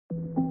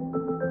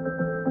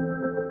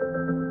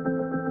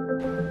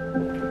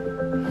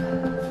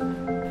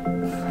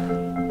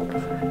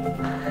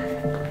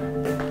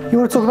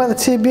want to talk about the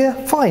tibia?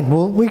 Fine,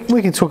 well,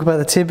 we can talk about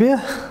the tibia.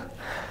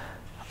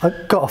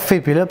 I've got a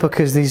fibula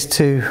because these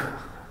two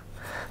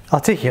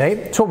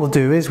articulate. So what we'll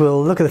do is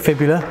we'll look at the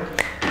fibula,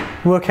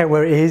 work out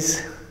where it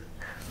is.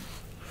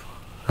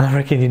 I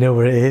reckon you know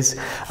where it is,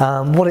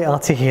 what it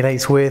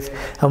articulates with,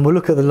 and we'll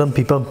look at the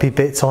lumpy bumpy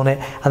bits on it,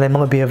 and there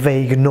might be a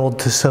vague nod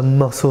to some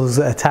muscles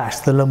that attach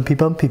to the lumpy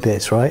bumpy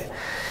bits, right?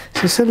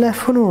 So it's a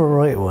left one or a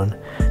right one?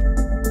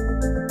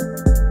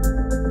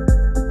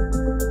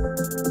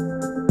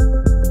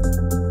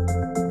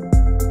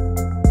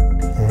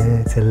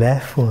 Yeah, it's a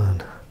left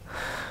one.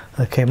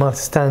 Okay, I might have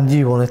to stand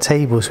you on a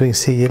table so we can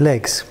see your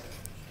legs.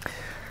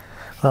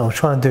 Well, we'll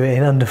try and do it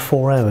in under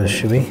 4 hours,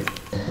 should we?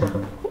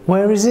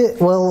 Where is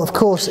it? Well, of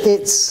course,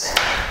 it's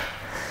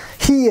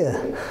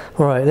here.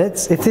 Right,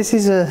 let's keep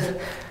the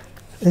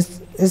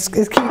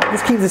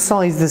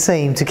size the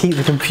same to keep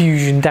the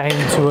confusion down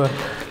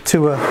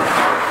to a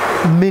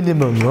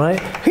minimum,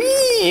 right?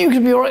 You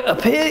can be right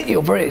up here.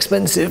 You're very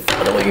expensive.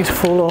 I don't want you to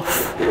fall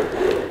off.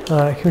 All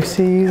right, can we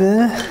see you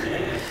there?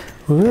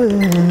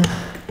 Whoa.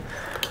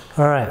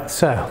 All right,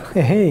 so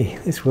hey,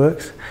 this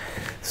works.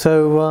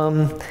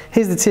 So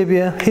here's the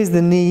tibia, here's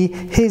the knee,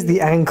 here's the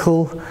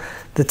ankle.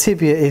 The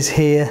tibia is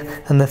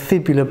here and the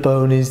fibula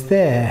bone is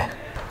there.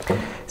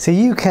 So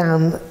you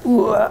can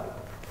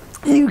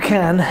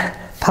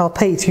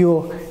palpate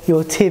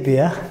your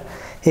tibia.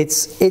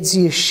 It's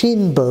your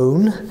shin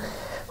bone,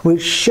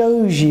 which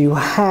shows you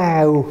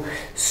how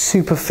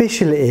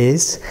superficial it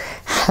is,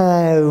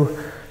 how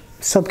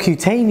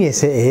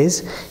subcutaneous it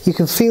is. You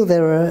can feel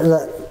there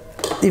are,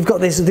 you've got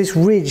this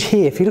ridge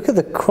here. If you look at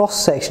the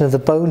cross section of the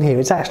bone here,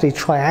 it's actually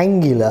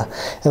triangular,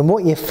 and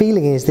what you're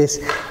feeling is this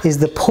is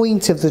the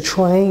point of the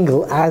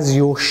triangle as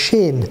your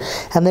shin,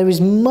 and there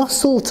is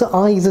muscle to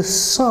either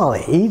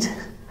side,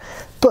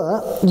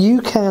 but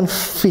you can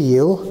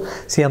feel,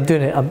 see I'm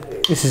doing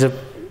it, this is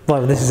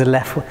a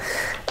left one.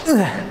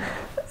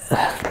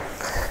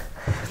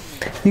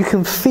 You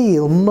can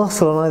feel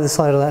muscle on either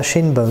side of that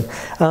shin bone.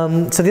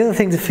 So the other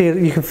thing to feel,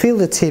 you can feel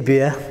the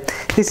tibia.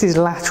 This is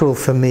lateral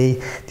for me.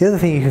 The other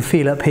thing you can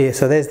feel up here,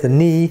 so there's the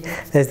knee,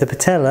 there's the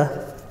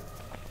patella,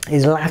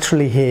 is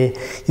laterally here.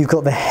 You've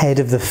got the head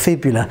of the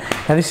fibula.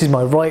 Now this is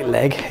my right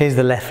leg, here's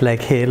the left leg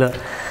here, look.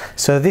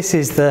 So this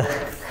is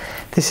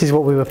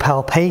what we were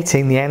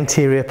palpating, the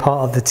anterior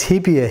part of the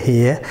tibia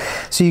here.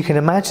 So you can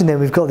imagine then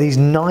we've got these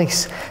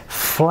nice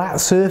flat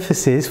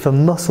surfaces for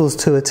muscles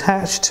to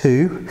attach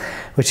to,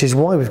 which is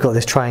why we've got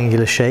this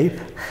triangular shape.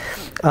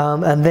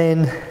 And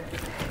then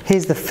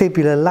here's the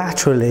fibula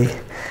laterally.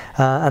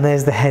 And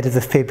there's the head of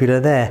the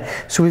fibula there.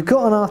 So we've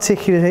got an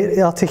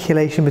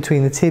articulation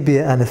between the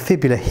tibia and the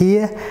fibula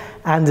here,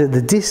 and at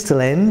the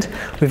distal end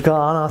we've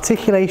got an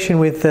articulation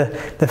with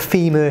the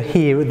femur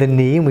here at the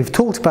knee, and we've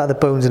talked about the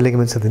bones and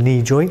ligaments of the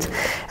knee joint,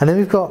 and then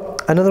we've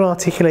got another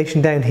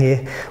articulation down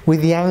here with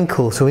the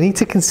ankle. So we need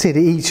to consider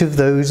each of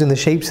those and the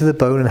shapes of the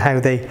bone and how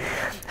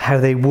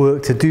they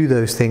work to do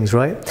those things,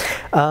 right?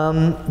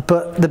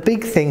 But the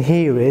big thing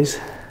here is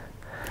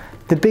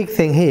that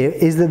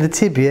the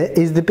tibia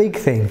is the big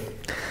thing.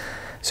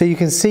 So you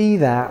can see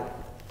that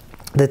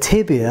the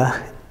tibia,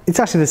 it's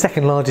actually the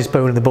second largest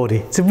bone in the body.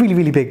 It's a really,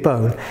 really big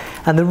bone.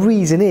 And the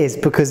reason is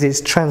because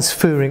it's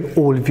transferring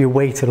all of your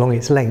weight along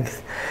its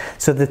length.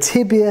 So the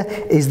tibia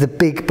is the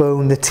big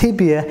bone. The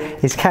tibia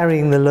is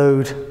carrying the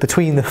load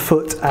between the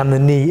foot and the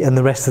knee and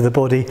the rest of the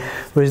body,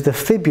 whereas the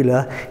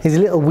fibula is a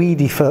little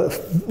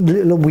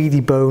weedy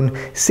bone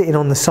sitting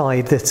on the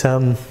side that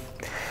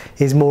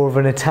is more of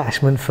an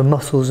attachment for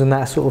muscles and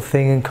that sort of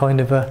thing, and kind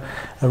of a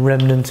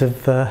remnant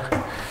of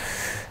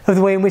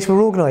the way in which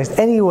we're organised.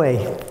 Anyway,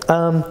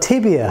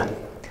 tibia.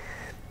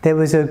 There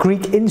was a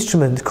Greek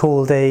instrument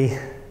called was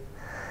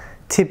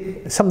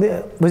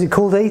it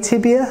called a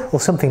tibia or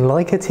something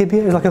like a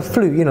tibia? It was like a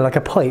flute, you know, like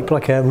a pipe,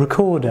 like a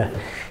recorder,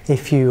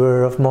 if you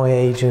were of my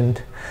age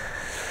and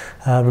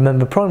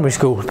remember primary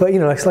school. But you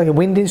know, it's like a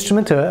wind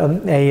instrument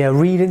or a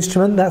reed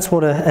instrument. That's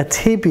what a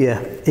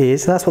tibia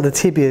is. That's what the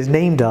tibia is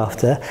named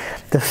after.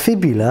 The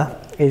fibula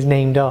is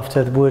named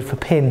after the word for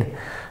pin,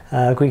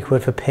 Greek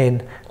word for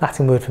pin,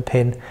 Latin word for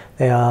pin.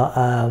 They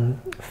are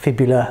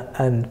fibula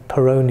and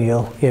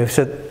peroneal. You know,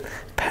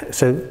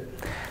 so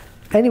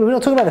anyway, we're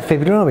not talking about the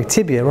fibula, are we?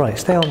 Tibia, right?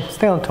 Stay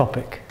on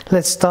topic.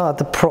 Let's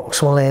start at the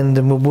proximal end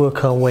and we'll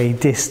work our way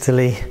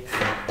distally.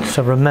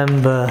 So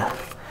remember,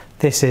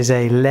 this is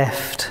a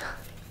left.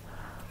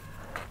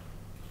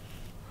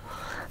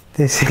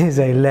 This is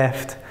a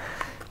left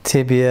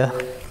tibia,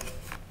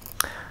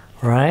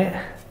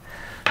 right?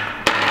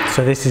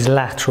 So this is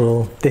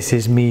lateral, this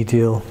is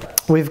medial.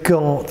 We've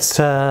got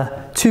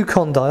two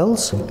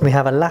condyles. We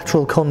have a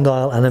lateral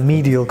condyle and a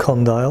medial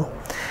condyle.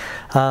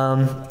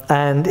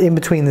 And in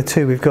between the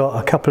two we've got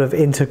a couple of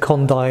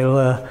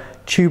intercondylar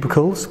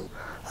tubercles,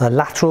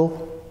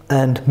 lateral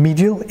and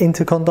medial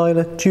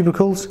intercondylar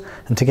tubercles,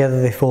 and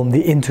together they form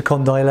the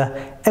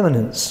intercondylar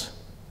eminence.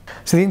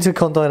 So the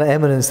intercondylar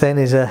eminence then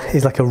is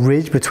like a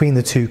ridge between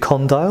the two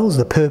condyles,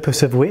 the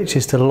purpose of which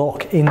is to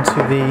lock into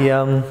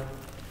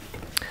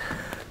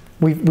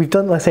we've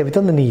done, like I say, we've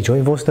done the knee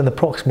joint. We've also done the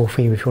proximal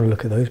femur if you want to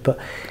look at those. But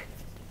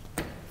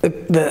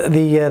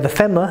the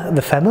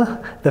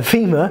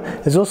femur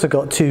has also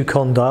got two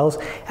condyles,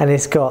 and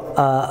it's got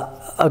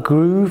a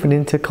groove, an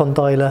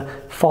intercondylar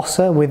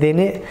fossa within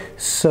it.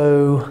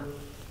 So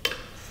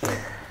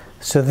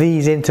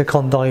these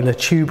intercondylar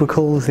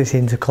tubercles, this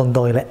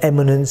intercondylar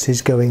eminence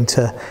is going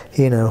to,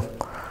 you know,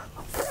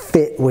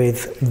 fit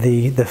with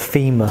the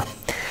femur.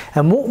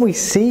 And what we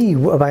see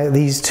about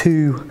these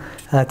two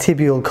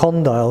tibial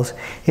condyles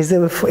is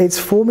that it's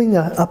forming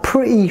a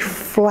pretty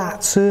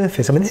flat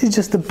surface. I mean, this is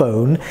just the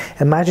bone.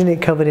 Imagine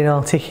it covered in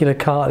articular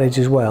cartilage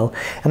as well,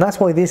 and that's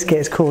why this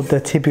gets called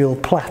the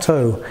tibial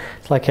plateau.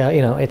 It's like a,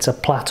 you know, it's a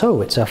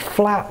plateau. It's a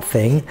flat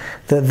thing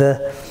that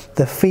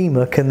the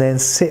femur can then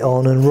sit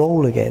on and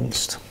roll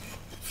against.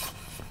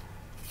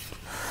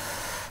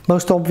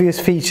 Most obvious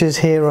features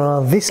here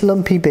are this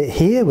lumpy bit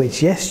here,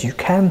 which, yes, you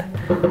can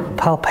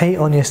palpate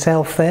on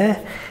yourself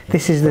there.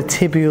 This is the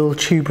tibial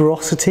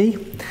tuberosity.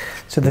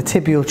 So the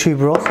tibial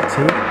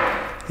tuberosity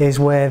is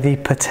where the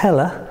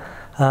patella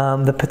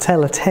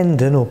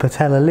tendon or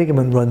patella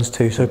ligament runs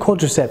to. So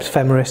quadriceps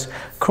femoris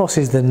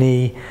crosses the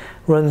knee,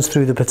 runs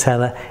through the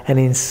patella and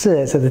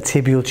inserts at the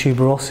tibial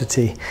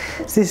tuberosity.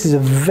 So this is a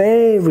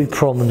very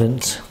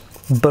prominent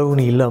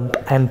bony lump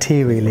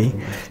anteriorly,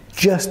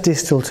 just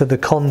distal to the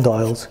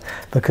condyles,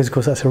 because of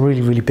course that's a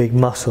really, really big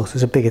muscle, so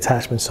it's a big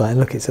attachment site. And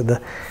look, it's at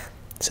the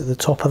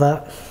top of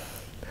that,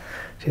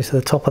 just at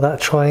the top of that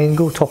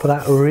triangle, top of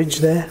that ridge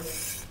there.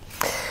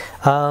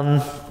 By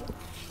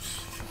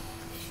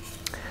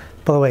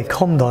the way,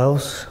 condyle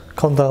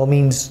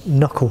means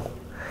knuckle,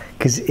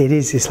 because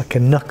it's like a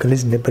knuckle,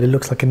 isn't it? But it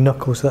looks like a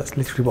knuckle, so that's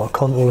literally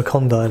what all a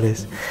condyle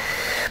is.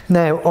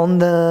 Now,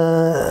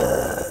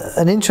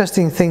 an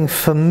interesting thing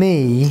for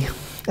me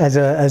as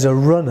a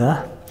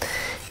runner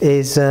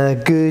is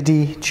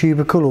Gerdes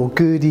Tubercle or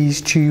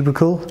Gerdes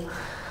Tubercle,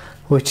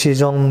 which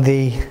is on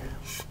the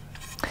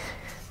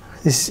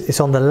it's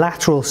on the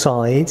lateral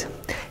side,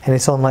 and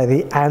it's on like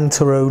the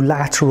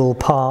anterolateral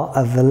part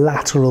of the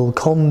lateral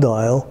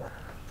condyle.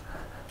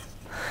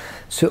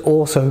 So it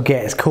also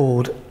gets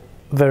called,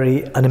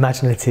 very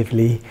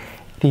unimaginatively,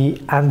 the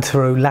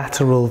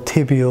anterolateral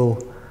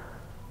tibial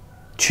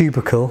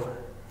tubercle,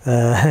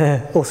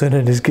 also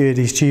known as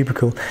Gerdes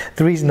Tubercle.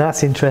 The reason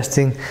that's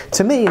interesting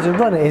to me as a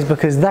runner is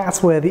because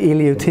that's where the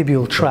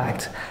iliotibial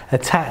tract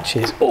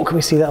attaches. Oh, can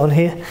we see that on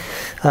here?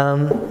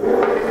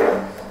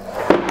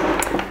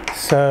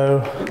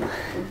 So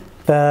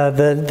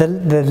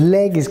the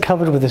leg is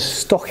covered with a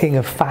stocking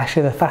of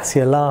fascia, the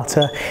fascia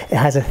lata. It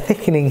has a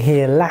thickening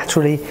here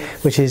laterally,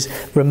 which has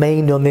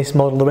remained on this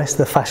model. The rest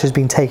of the fascia has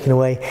been taken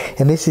away.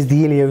 And this is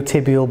the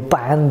iliotibial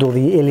band, or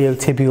the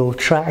iliotibial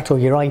tract, or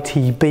your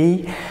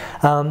ITB.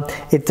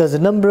 It does a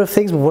number of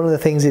things, but one of the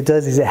things it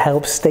does is it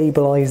helps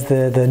stabilize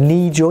the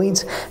knee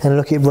joint. And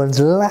look, it runs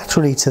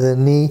laterally to the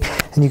knee.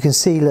 And you can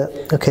see,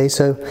 look, okay,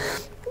 so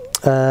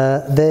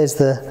there's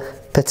the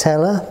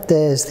patella,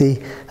 there's the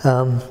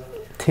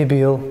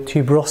tibial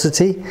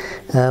tuberosity,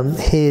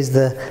 here's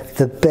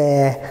the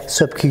bare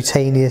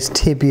subcutaneous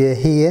tibia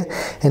here,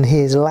 and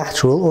here's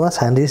lateral. Well, that's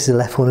handy, this is the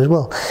left one as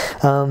well.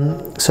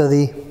 So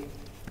the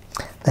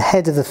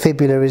head of the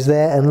fibula is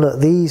there, and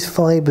look, these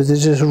fibres are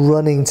just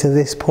running to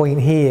this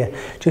point here,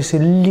 just a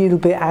little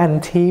bit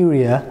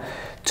anterior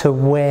to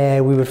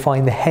where we would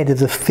find the head of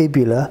the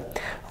fibula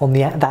on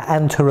that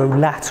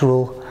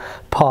anterolateral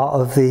part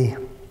of the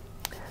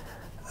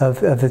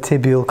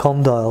tibial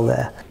condyle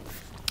there.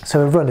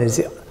 So with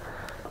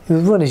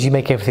runners, you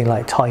make everything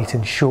like tight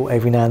and short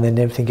every now and then.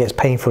 Everything gets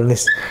painful, and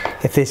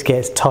if this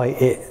gets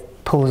tight, it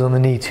pulls on the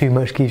knee too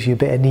much, gives you a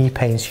bit of knee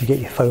pain. So you get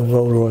your foam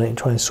roller on it and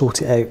try and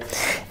sort it out.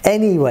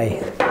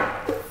 Anyway,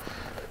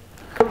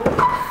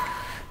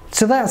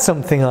 so that's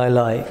something I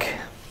like.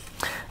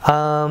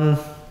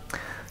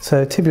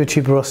 So tibial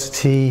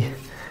tuberosity,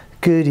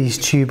 Gerdes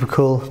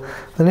tubercle,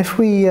 and if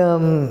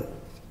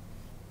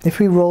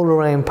we roll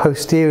around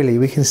posteriorly,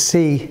 we can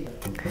see,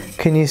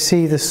 can you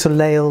see the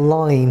soleal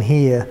line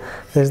here?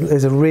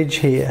 There's a ridge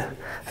here,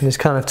 and it's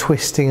kind of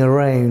twisting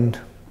around.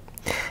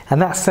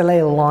 And that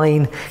soleal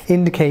line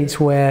indicates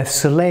where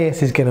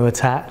soleus is going to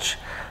attach,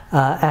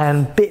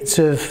 and bits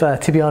of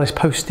tibialis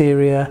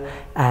posterior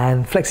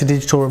and flexor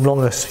digitorum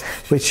longus,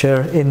 which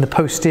are in the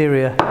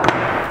posterior.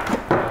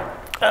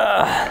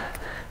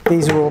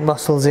 These are all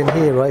muscles in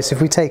here, right? So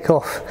if we take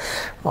off,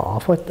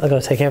 I've got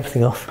to take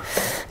everything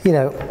off. You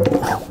know,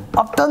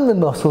 I've done the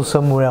muscle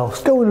somewhere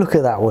else. Go and look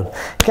at that one.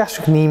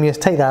 Gastrocnemius,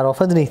 take that off.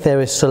 Underneath there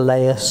is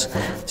soleus.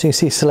 So you can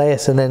see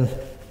soleus and then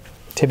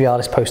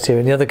tibialis posterior.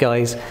 And the other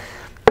guys.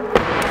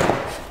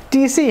 Do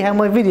you see how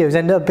my videos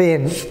end up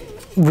being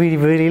really,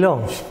 really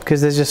long?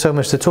 Because there's just so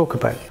much to talk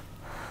about.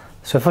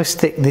 So if I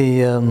stick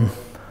the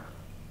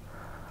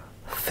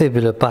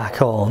fibula back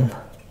on,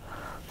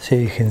 so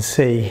you can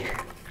see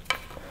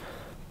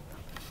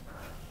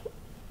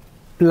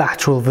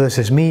lateral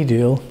versus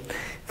medial.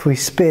 If we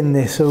spin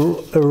this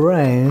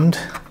around,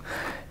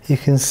 you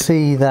can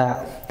see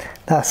that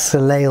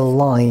soleal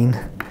line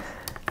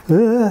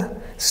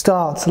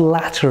starts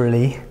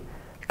laterally,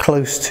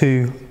 close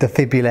to the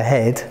fibular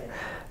head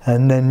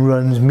and then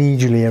runs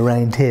medially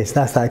around here. So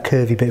that's that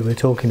curvy bit we're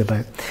talking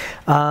about.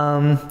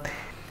 And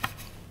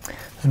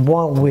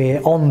while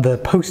we're on the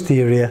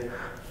posterior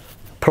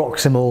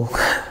proximal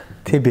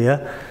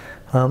tibia,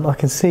 I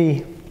can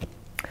see,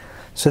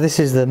 so this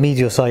is the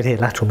medial side here,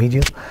 lateral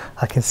medial.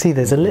 I can see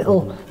there's a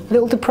little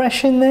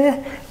depression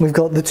there. We've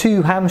got the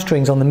two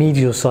hamstrings on the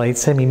medial side,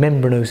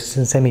 semimembranosus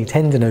and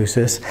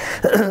semitendinosus,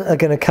 are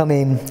going to come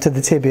in to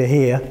the tibia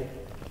here.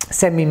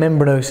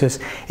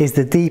 Semimembranosus is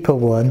the deeper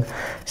one,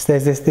 so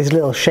there's this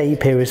little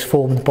shape here is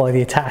formed by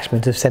the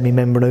attachment of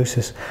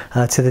semimembranosus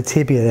to the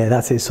tibia there.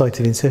 That's its site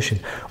of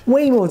insertion.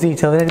 Way more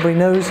detail than anybody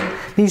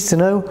needs to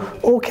know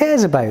or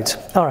cares about.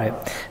 All right,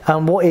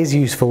 and what is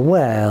useful?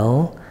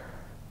 Well,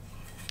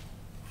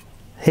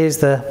 here's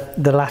the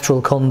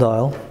lateral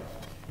condyle.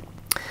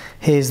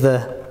 Here's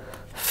the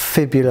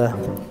fibula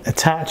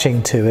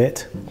attaching to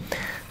it.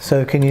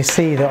 So can you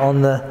see that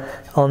on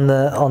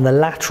the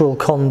lateral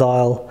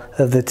condyle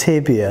of the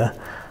tibia,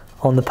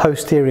 on the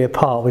posterior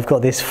part, we've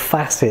got this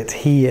facet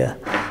here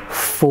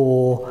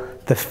for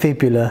the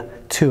fibula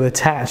to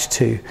attach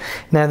to.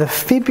 Now the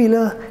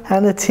fibula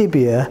and the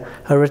tibia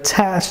are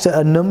attached at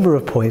a number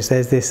of points.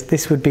 There's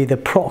this would be the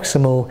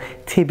proximal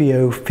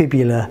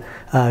tibiofibular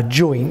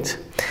joint,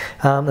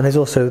 and there's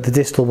also the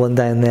distal one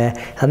down there,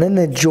 and then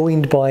they're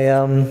joined by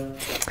an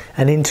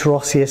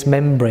interosseous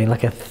membrane,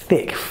 like a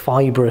thick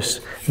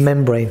fibrous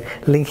membrane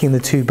linking the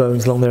two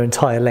bones along their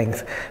entire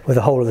length, with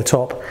a hole at the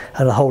top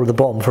and a hole at the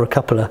bottom for a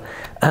couple of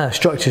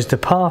structures to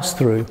pass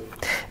through.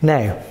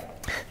 Now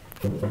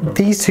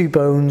these two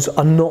bones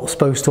are not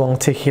supposed to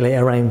articulate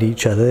around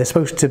each other. They're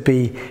supposed to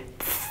be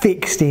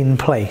fixed in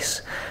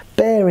place.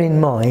 Bear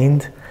in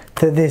mind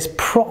that this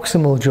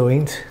proximal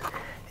joint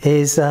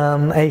is a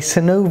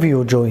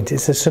synovial joint.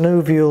 It's a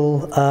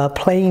synovial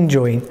plane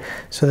joint,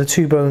 so the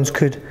two bones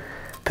could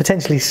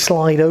potentially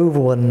slide over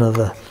one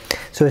another.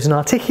 So it's an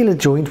articular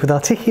joint with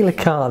articular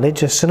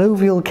cartilage, a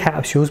synovial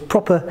capsules,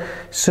 proper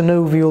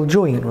synovial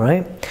joint,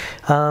 right?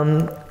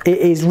 It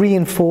is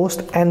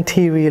reinforced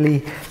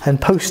anteriorly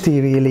and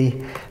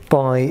posteriorly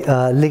by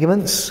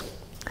ligaments.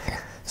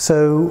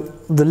 So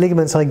the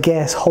ligaments, I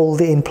guess,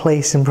 hold it in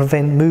place and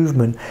prevent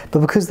movement.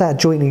 But because that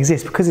joint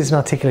exists, because it's an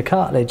articular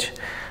cartilage,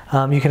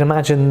 you can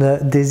imagine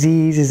that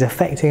diseases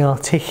affecting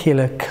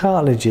articular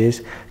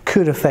cartilages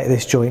could affect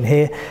this joint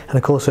here, and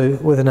of course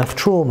with enough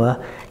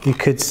trauma you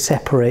could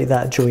separate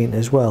that joint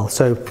as well.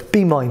 So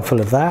be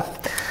mindful of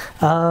that.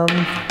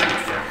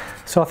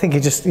 So I think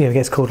it just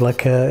gets called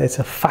like it's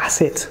a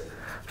facet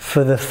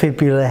for the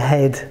fibular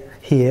head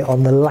here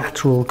on the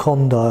lateral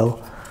condyle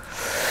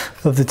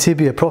of the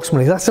tibia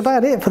proximally. That's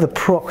about it for the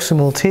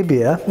proximal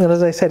tibia, and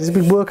as I said, as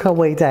we work our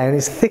way down,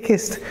 it's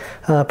thickest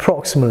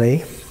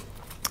proximally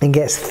and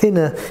gets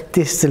thinner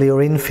distally or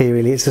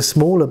inferiorly. It's a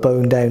smaller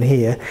bone down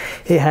here.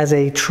 It has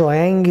a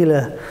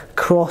triangular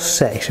cross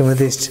section with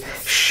this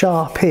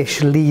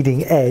sharpish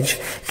leading edge,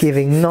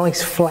 giving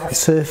nice flat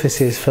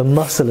surfaces for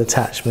muscle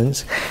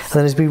attachments. And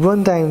then as we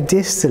run down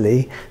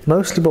distally,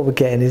 mostly what we're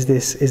getting is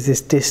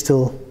this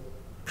distal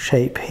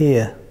shape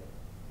here.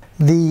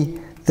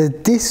 The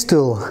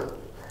distal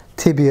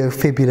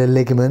tibiofibular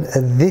ligament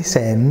at this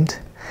end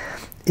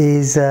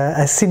is a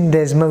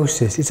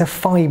syndesmosis. It's a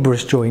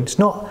fibrous joint. It's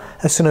not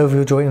a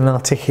synovial joint and an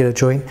articular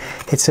joint.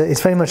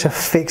 It's very much a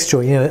fixed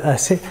joint.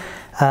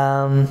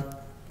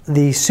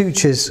 The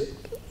sutures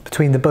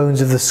between the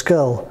bones of the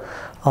skull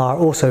are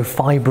also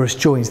fibrous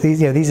joints.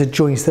 These are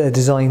joints that are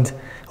designed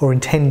or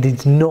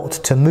intended not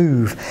to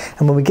move.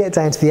 And when we get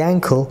down to the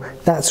ankle,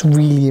 that's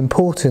really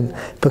important,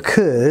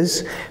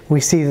 because we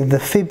see that the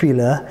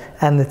fibula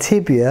and the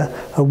tibia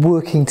are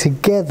working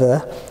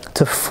together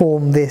to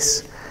form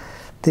this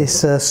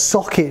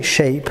socket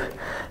shape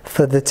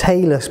for the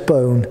talus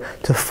bone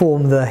to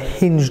form the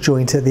hinge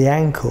joint at the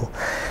ankle.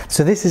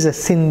 So this is a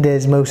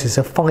syndesmosis,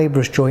 a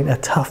fibrous joint, a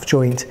tough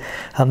joint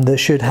that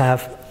should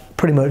have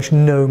pretty much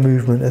no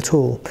movement at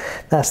all.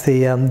 That's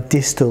the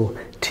distal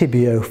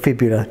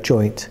tibiofibular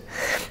joint.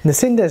 And the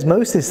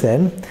syndesmosis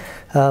then,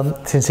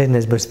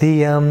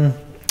 the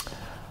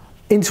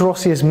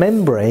interosseous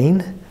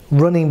membrane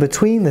running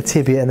between the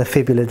tibia and the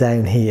fibula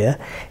down here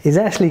is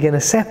actually going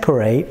to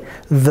separate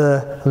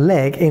the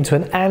leg into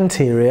an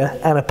anterior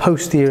and a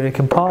posterior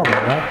compartment,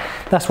 right?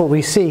 That's what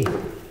we see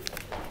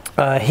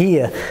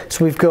here.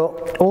 So we've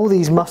got all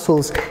these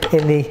muscles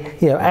in the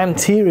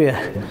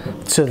anterior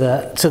to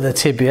the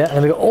tibia,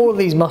 and we've got all of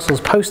these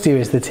muscles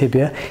posterior to the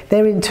tibia.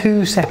 They're in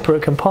two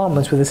separate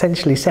compartments with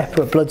essentially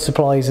separate blood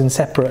supplies and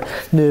separate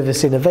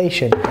nervous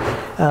innervation.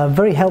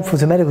 Very helpful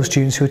to medical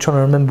students who are trying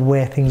to remember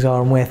where things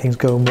are and where things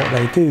go and what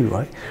they do,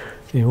 right?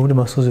 All the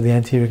muscles of the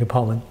anterior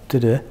compartment,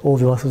 all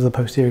the muscles of the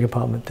posterior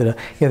compartment,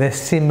 they're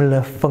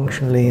similar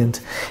functionally. And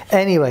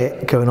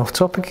anyway, going off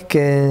topic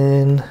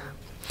again.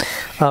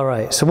 All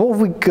right, so what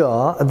have we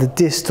got at the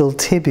distal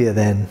tibia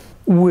then?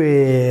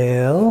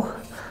 Well,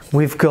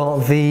 we've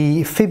got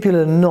the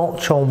fibular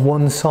notch on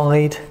one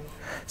side.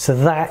 So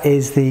that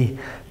is the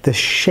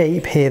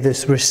shape here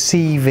that's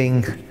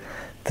receiving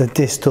the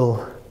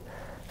distal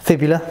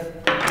fibula.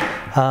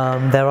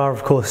 There are,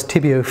 of course,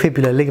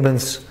 tibiofibular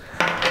ligaments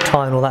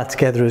tying all that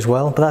together as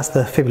well, but that's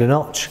the fibular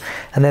notch.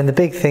 And then the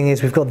big thing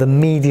is we've got the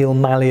medial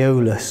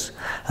malleolus.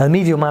 And the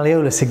medial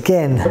malleolus,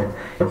 again,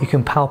 you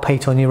can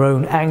palpate on your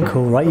own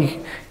ankle, right?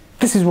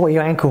 This is what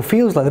your ankle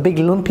feels like, the big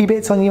lumpy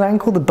bits on your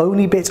ankle, the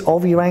bony bits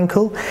of your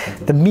ankle.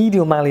 The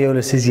medial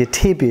malleolus is your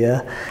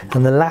tibia,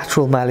 and the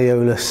lateral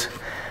malleolus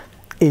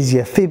is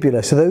your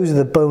fibula. So those are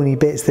the bony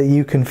bits that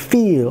you can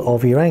feel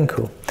of your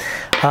ankle.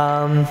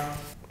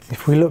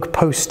 If we look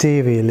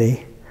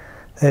posteriorly,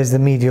 there's the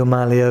medial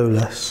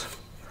malleolus.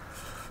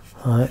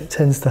 Right, it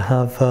tends to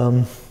have,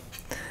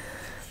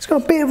 it's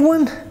got a bit of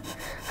one,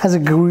 has a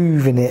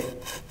groove in it,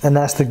 and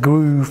that's the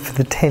groove for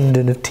the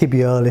tendon of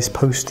tibialis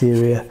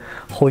posterior,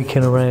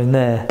 hoiking around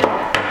there.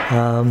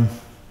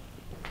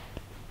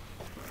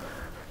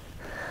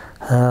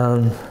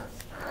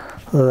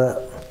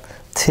 The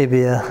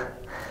tibia,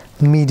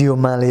 medial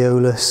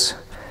malleolus,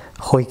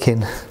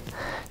 hoiking,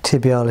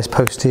 tibialis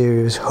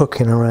posterior is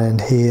hooking around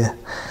here.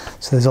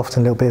 So there's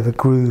often a little bit of a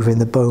groove in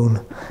the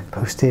bone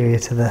posterior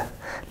to the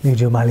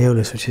medial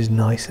malleolus, which is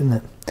nice, isn't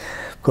it?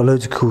 Got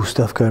loads of cool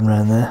stuff going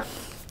around there.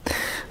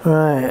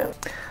 Right,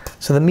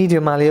 so the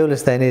medial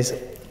malleolus then is,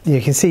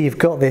 you can see you've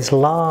got this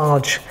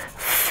large,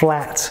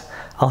 flat,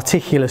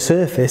 articular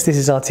surface. This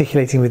is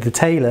articulating with the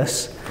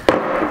talus,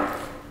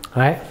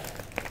 right?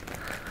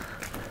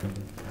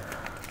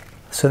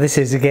 So this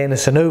is again a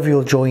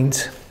synovial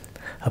joint,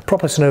 a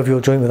proper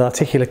synovial joint with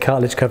articular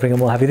cartilage covering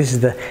and what have you. This is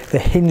the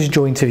hinge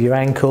joint of your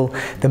ankle.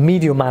 The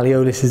medial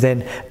malleolus is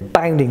then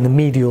bounding the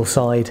medial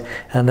side,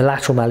 and the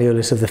lateral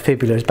malleolus of the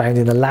fibula is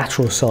bounding the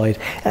lateral side,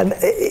 and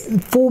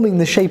forming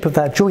the shape of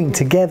that joint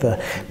together.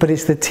 But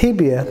it's the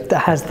tibia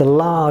that has the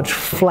large,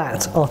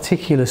 flat,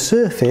 articular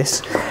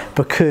surface,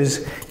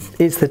 because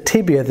it's the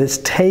tibia that's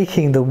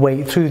taking the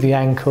weight through the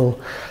ankle,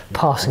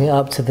 passing it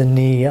up to the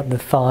knee, up the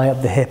thigh,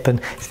 up the hip,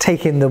 and it's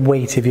taking the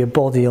weight of your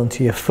body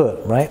onto your foot,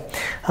 right?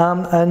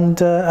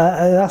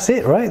 That's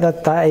it, right?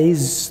 That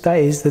is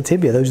the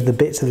tibia. Those are the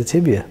bits of the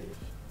tibia.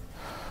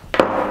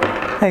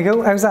 There you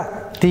go. How's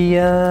that? The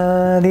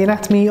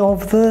anatomy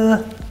of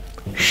the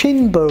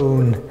shin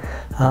bone.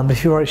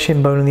 If you write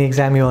shin bone in the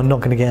exam, you are not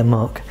going to get a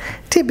mark.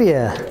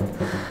 Tibia.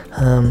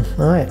 All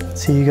right.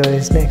 See you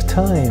guys next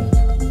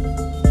time.